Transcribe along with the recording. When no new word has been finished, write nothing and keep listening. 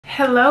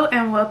Hello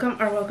and welcome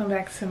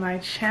back to my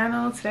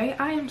channel. Today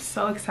I am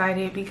so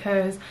excited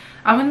because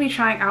I'm going to be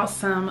trying out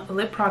some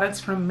lip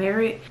products from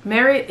Merit.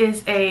 Merit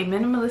is a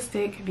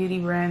minimalistic beauty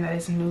brand that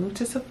is new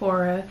to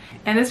Sephora,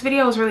 and this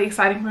video is really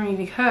exciting for me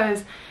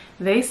because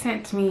they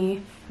sent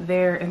me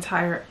their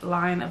entire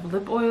line of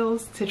lip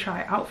oils to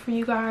try out for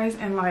you guys,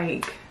 and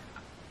like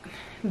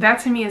that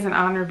to me is an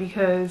honor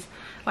because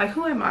like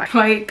who am I?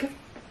 Like,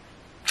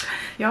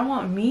 y'all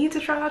want me to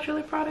try out your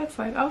lip products?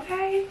 Like,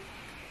 okay,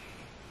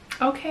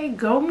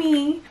 go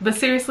me. But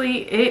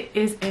seriously, it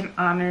is an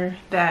honor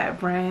that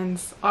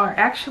brands are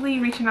actually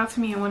reaching out to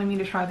me and wanting me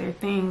to try their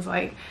things.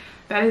 Like,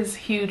 that is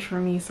huge for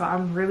me, so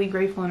I'm really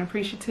grateful and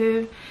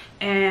appreciative,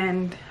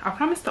 and I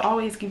promise to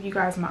always give you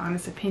guys my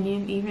honest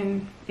opinion.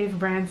 Even if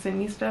brands send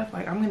me stuff,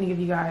 like, I'm gonna give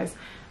you guys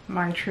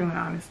my true and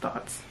honest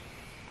thoughts.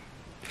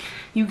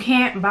 You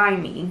can't buy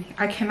me.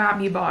 I cannot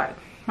be bought.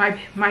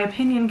 My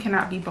opinion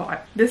cannot be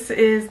bought. This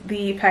is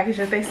the package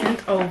that they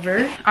sent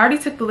over. I already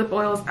took the lip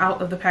oils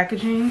out of the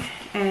packaging,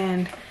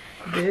 and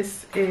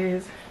this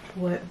is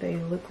what they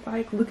look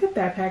like. Look at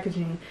that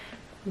packaging.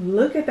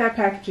 Look at that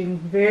packaging.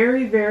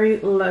 Very, very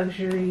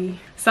luxury.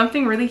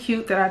 Something really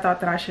cute that I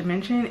thought that I should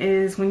mention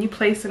is when you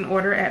place an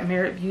order at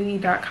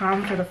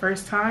meritbeauty.com for the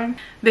first time,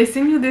 they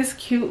send you this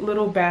cute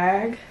little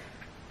bag.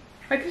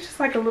 Like, it's just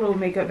like a little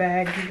makeup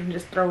bag. You can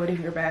just throw it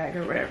in your bag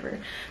or whatever.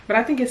 But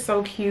I think it's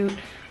so cute.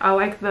 I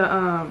like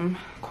the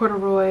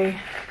corduroy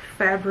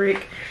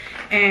fabric.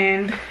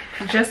 And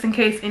just in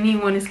case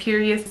anyone is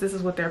curious, this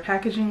is what their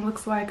packaging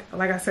looks like.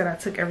 Like I said, I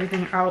took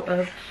everything out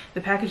of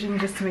the packaging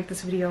just to make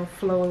this video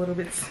flow a little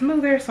bit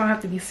smoother, so I don't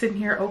have to be sitting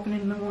here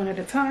opening them one at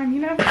a time,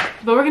 you know?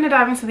 But we're gonna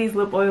dive into these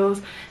lip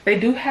oils. They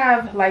do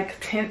have like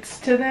tints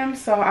to them,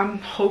 so I'm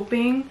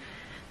hoping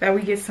that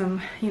we get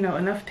some, you know,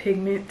 enough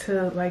pigment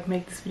to like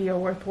make this video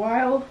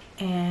worthwhile.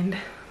 And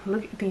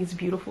look at these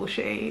beautiful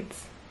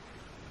shades.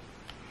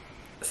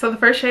 So the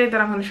first shade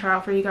that I'm going to try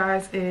out for you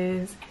guys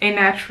is a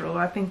natural.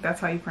 I think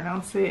that's how you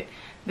pronounce it.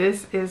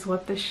 This is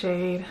what the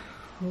shade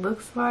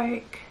looks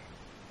like.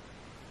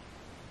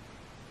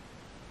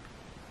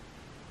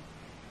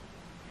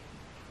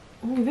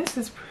 Ooh, this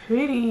is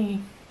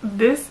pretty.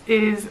 This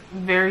is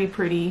very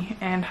pretty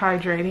and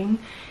hydrating.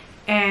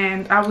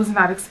 And I was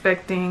not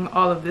expecting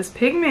all of this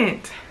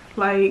pigment.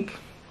 Like,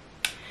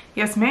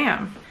 yes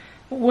ma'am.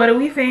 What do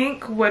we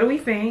think? What do we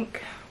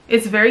think?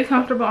 It's very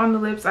comfortable on the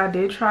lips. I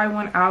did try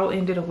one out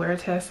and did a wear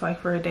test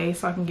like for a day,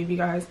 so I can give you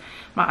guys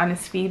my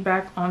honest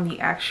feedback on the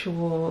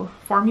actual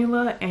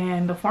formula,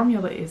 and the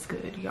formula is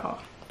good, y'all.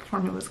 The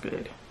formula is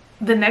good.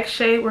 The next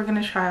shade we're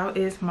gonna try out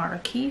is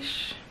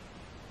Marrakesh.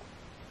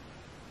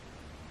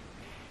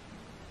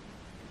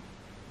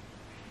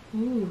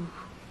 Ooh.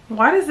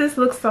 Why does this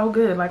look so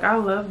good? Like, I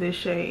love this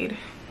shade.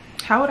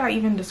 How would I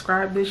even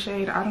describe this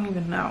shade? I don't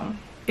even know.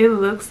 It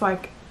looks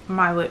like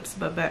my lips,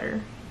 but better.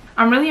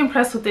 I'm really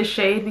impressed with this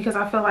shade because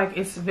I feel like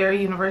it's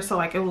very universal.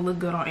 Like, it will look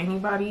good on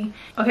anybody.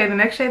 Okay, the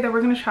next shade that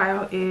we're gonna try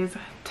out is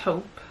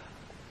Taupe.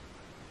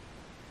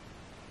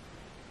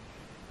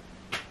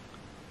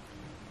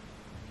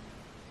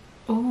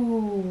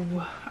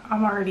 Ooh,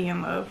 I'm already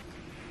in love.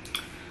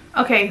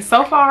 Okay,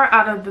 so far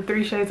out of the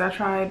 3 shades I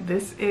tried,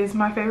 this is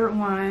my favorite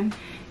one.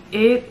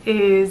 It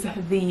is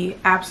the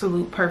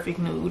absolute perfect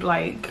nude.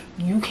 Like,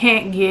 you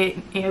can't get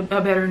a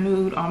better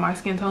nude on my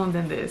skin tone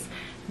than this.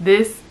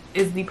 This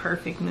is the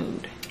perfect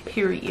nude,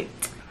 period.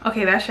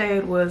 Okay, that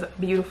shade was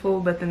beautiful,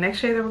 but the next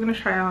shade that we're gonna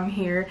try on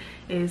here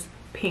is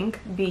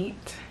Pink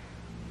Beat.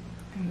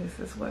 And this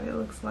is what it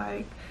looks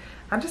like.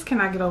 I just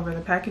cannot get over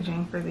the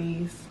packaging for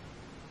these.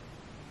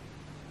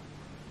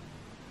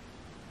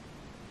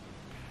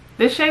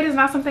 This shade is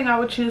not something I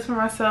would choose for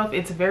myself.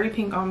 It's very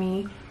pink on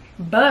me.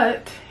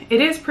 But it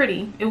is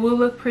pretty. It will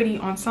look pretty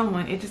on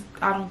someone. It just,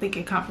 I don't think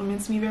it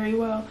compliments me very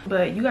well.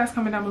 But you guys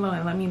comment down below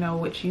and let me know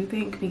what you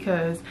think,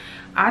 because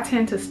I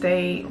tend to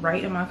stay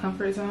right in my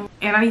comfort zone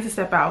and I need to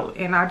step out,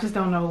 and I just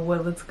don't know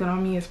what looks good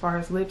on me as far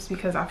as lips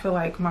because I feel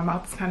like my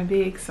mouth is kind of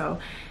big. So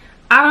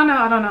I don't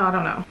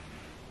know.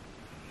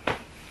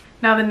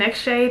 Now the next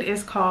shade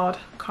is called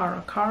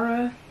Cara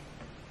Cara.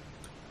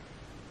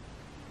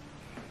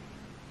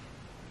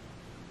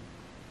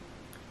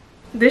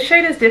 This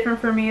shade is different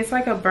for me. It's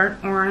like a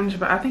burnt orange,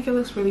 but I think it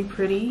looks really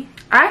pretty.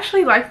 I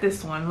actually like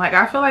this one. Like,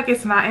 I feel like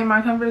it's not in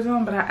my comfort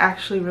zone, but I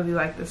actually really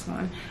like this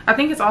one. I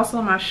think it's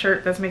also my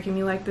shirt that's making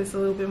me like this a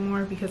little bit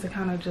more because it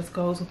kind of just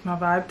goes with my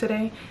vibe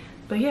today.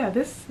 But yeah,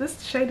 this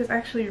shade is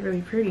actually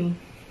really pretty.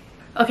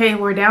 Okay,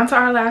 we're down to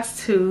our last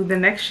 2. The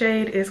next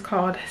shade is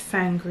called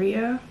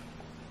Sangria.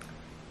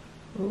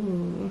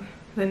 Ooh,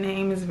 the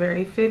name is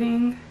very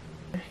fitting.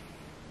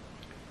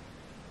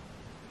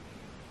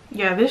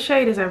 Yeah, this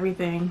shade is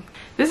everything.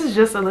 This is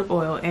just a lip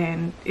oil,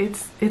 and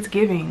it's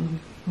giving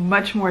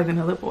much more than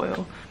a lip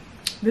oil.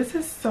 This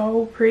is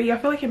so pretty. I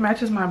feel like it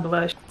matches my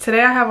blush.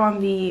 Today I have on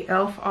the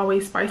e.l.f.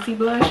 Always Spicy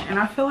blush, and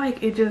I feel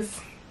like it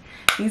just,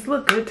 these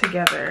look good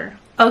together.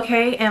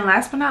 Okay, and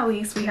last but not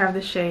least, we have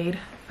the shade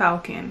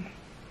Falcon.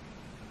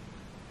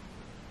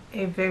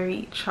 a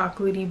very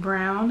chocolatey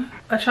brown.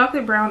 A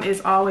chocolate brown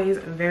is always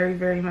very,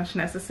 very much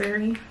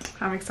necessary.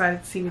 I'm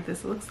excited to see what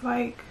this looks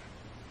like.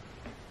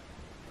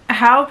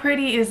 How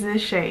pretty is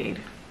this shade?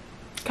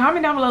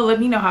 Comment down below, let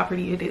me know how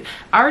pretty it is.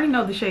 I already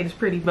know the shade is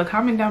pretty, but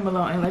comment down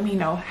below and let me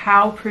know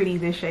how pretty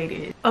this shade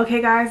is.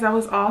 Okay guys, that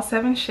was all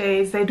 7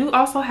 shades. They do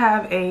also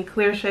have a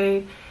clear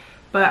shade,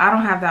 but I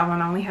don't have that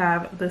one. I only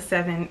have the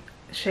 7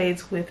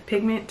 shades with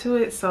pigment to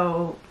it,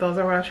 so those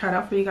are what I tried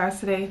out for you guys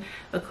today.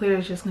 A clear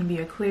is just gonna be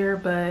a clear,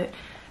 but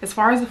as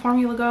far as the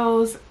formula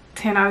goes,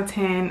 10 out of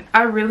 10.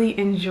 I really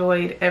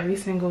enjoyed every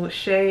single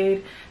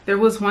shade. There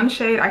was one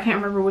shade, I can't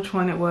remember which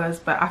one it was,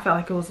 but I felt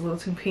like it was a little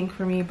too pink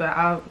for me, but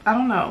I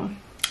don't know.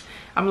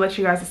 I'm gonna let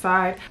you guys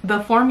decide.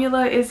 The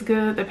formula is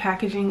good, the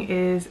packaging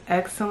is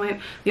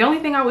excellent. The only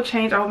thing I would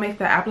change, I would make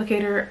the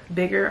applicator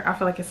bigger. I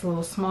feel like it's a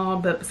little small,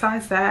 but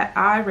besides that,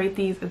 I rate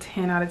these a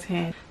 10 out of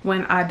 10.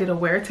 When I did a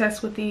wear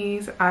test with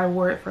these, I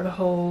wore it for the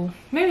whole,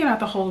 maybe not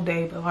the whole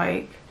day, but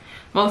like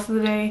most of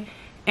the day,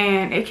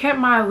 and it kept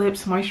my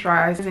lips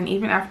moisturized, and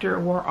even after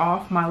it wore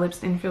off, my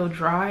lips didn't feel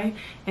dry,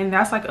 and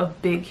that's like a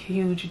big,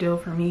 huge deal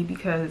for me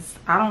because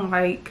I don't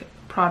like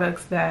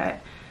products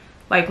that,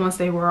 like, once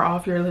they wear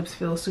off, your lips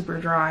feel super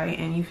dry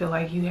and you feel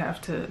like you have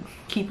to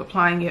keep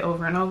applying it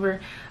over and over.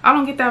 I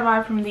don't get that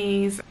vibe from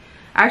these.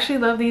 I actually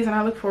love these and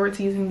I look forward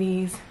to using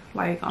these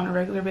like on a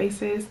regular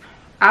basis.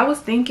 I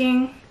was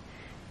thinking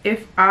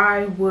if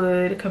I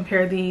would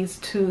compare these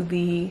to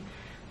the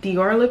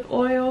Dior lip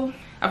oil.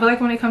 I feel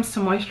like when it comes to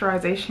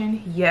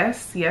moisturization,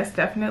 yes,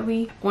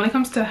 definitely. When it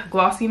comes to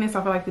glossiness,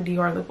 I feel like the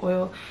Dior lip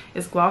oil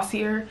is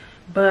glossier,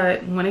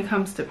 but when it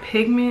comes to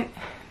pigment,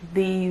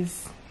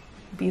 these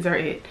are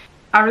it.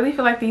 I really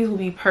feel like these will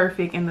be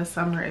perfect in the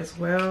summer as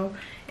well.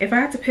 If I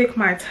had to pick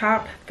my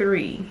top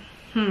 3,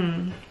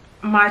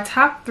 my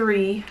top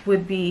 3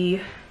 would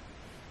be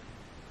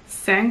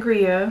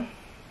Sangria,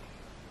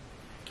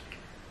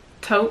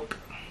 Taupe,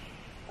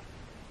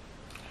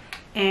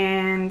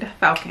 and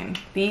Falcon.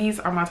 These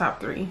are my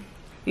top 3.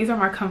 These are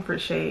my comfort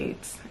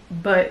shades,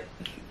 but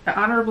the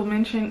honorable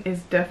mention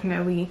is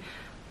definitely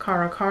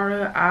Cara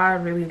Cara. I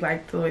really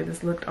liked the way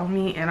this looked on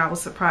me, and I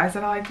was surprised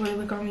that I liked the way it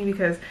looked on me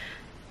because,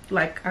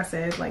 like I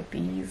said, like,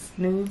 these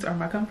nudes are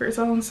my comfort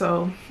zone.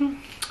 So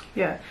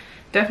yeah,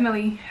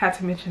 definitely had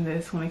to mention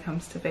this when it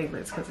comes to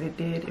favorites because it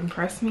did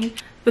impress me.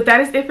 But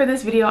that is it for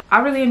this video. I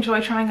really enjoy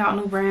trying out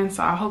new brands,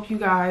 so I hope you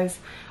guys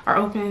are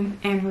open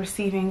and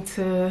receiving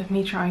to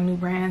me trying new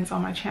brands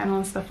on my channel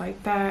and stuff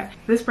like that.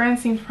 This brand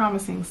seems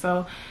promising,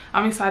 so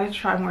I'm excited to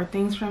try more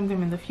things from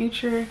them in the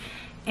future.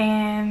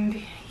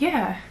 And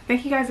yeah,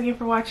 thank you guys again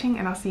for watching,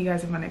 and I'll see you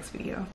guys in my next video.